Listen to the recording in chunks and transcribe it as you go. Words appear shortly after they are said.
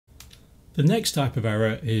The next type of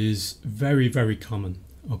error is very, very common.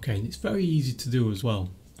 Okay, and it's very easy to do as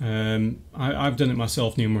well. I've done it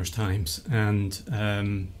myself numerous times,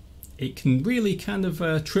 and it can really kind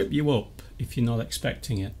of trip you up if you're not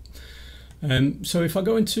expecting it. So if I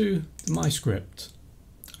go into my script,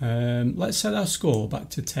 let's set our score back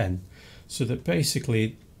to 10 so that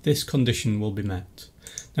basically this condition will be met.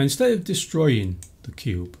 Now instead of destroying the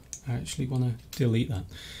cube, I actually want to delete that.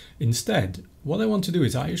 Instead, what I want to do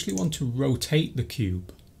is I actually want to rotate the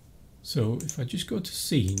cube. So if I just go to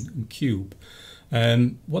scene and cube,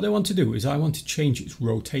 what I want to do is I want to change its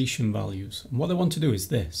rotation values. And what I want to do is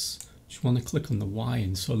this. Just want to click on the Y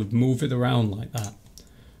and sort of move it around like that.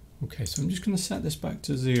 Okay, so I'm just going to set this back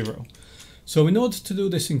to 0. So in order to do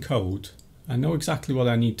this in code, I know exactly what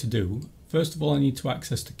I need to do. First of all, I need to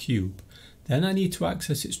access the cube. Then I need to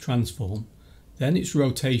access its transform, then its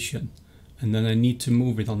rotation, and then I need to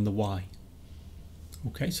move it on the Y.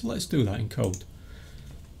 Okay, so let's do that in code.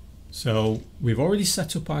 So we've already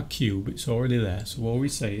set up our cube, it's already there. So all we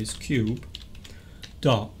say is cube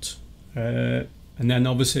dot, and then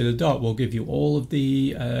obviously the dot will give you all of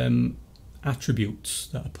the attributes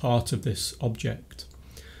that are part of this object.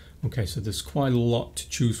 Okay, so there's quite a lot to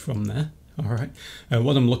choose from there. All right,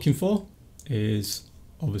 what I'm looking for is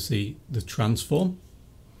obviously the transform.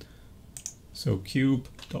 So cube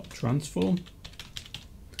dot transform.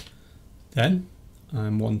 Then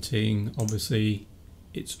I'm wanting obviously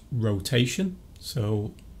its rotation.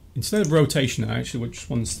 So instead of rotation, I actually just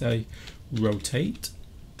want to say rotate.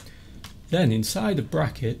 Then inside of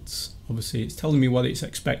brackets, obviously it's telling me what it's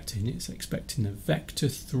expecting. It's expecting a vector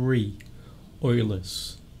 3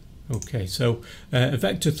 Eulers. Okay, so a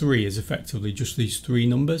vector 3 is effectively just these three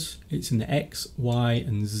numbers. It's in X, Y,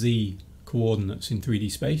 and Z coordinates in 3D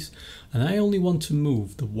space, and I only want to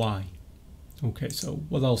move the Y. Okay, so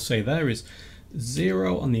what I'll say there is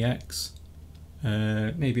 0 on the X,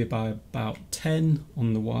 maybe about 10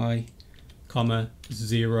 on the Y, comma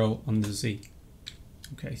 0 on the Z.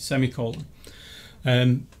 Okay, semicolon.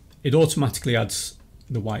 It automatically adds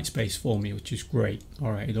the white space for me, which is great.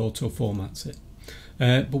 All right, it auto formats it.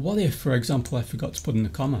 But what if, for example, I forgot to put in a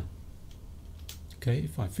comma? Okay,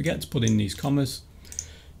 if I forget to put in these commas,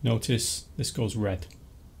 notice this goes red.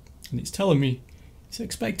 And it's telling me it's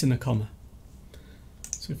expecting a comma.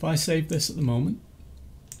 So if I save this at the moment,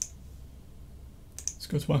 let's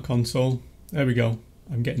go to our console. There we go.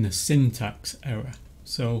 I'm getting a syntax error.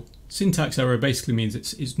 So syntax error basically means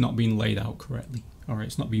it's not being laid out correctly. All right,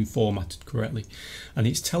 it's not being formatted correctly. And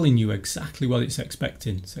it's telling you exactly what it's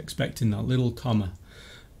expecting. It's expecting that little comma.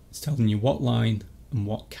 It's telling you what line and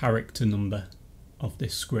what character number of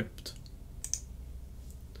this script.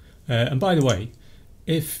 And by the way,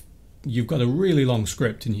 if you've got a really long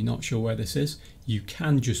script and you're not sure where this is, you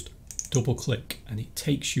can just double click and it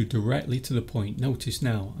takes you directly to the point. Notice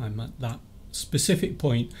now I'm at that specific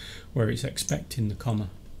point where it's expecting the comma.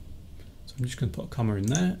 So I'm just going to put a comma in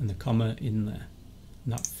there and the comma in there.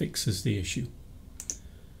 And that fixes the issue.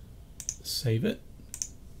 Save it.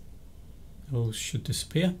 Those should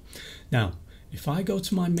disappear. Now, if I go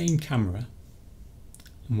to my main camera,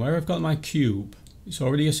 and where I've got my cube, it's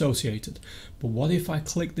already associated. But what if I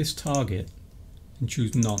click this target and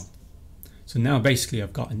choose none? So now basically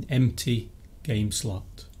I've got an empty game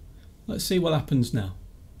slot. Let's see what happens now.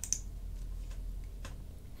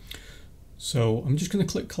 So I'm just going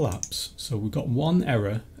to click collapse. So we've got one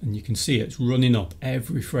error and you can see it's running up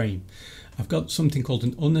every frame. I've got something called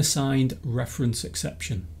an unassigned reference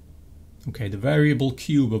exception. Okay, the variable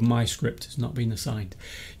cube of my script has not been assigned.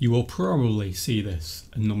 You will probably see this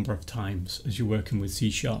a number of times as you're working with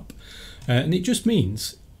C#. And it just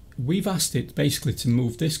means we've asked it basically to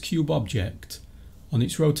move this cube object on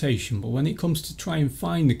its rotation, but when it comes to try and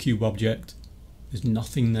find the cube object, there's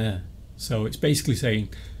nothing there. So it's basically saying,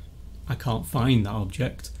 I can't find that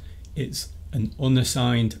object. It's an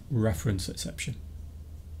unassigned reference exception.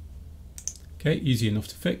 Okay, easy enough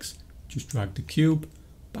to fix. Just drag the cube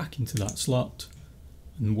back into that slot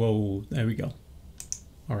and whoa, there we go.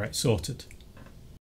 All right, sorted.